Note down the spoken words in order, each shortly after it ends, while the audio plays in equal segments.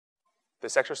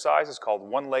This exercise is called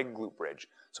one-leg glute bridge.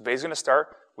 So Bay's going to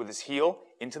start with his heel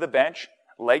into the bench,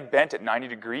 leg bent at 90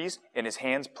 degrees, and his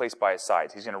hands placed by his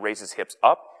sides. He's going to raise his hips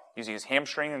up, using his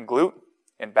hamstring and glute,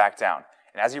 and back down.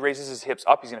 And as he raises his hips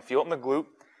up, he's going to feel it in the glute.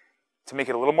 To make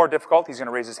it a little more difficult, he's going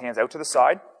to raise his hands out to the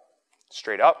side,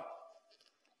 straight up,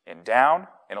 and down.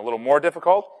 And a little more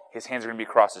difficult, his hands are going to be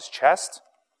across his chest,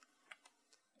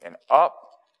 and up,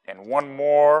 and one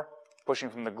more, pushing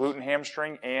from the glute and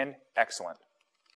hamstring, and excellent.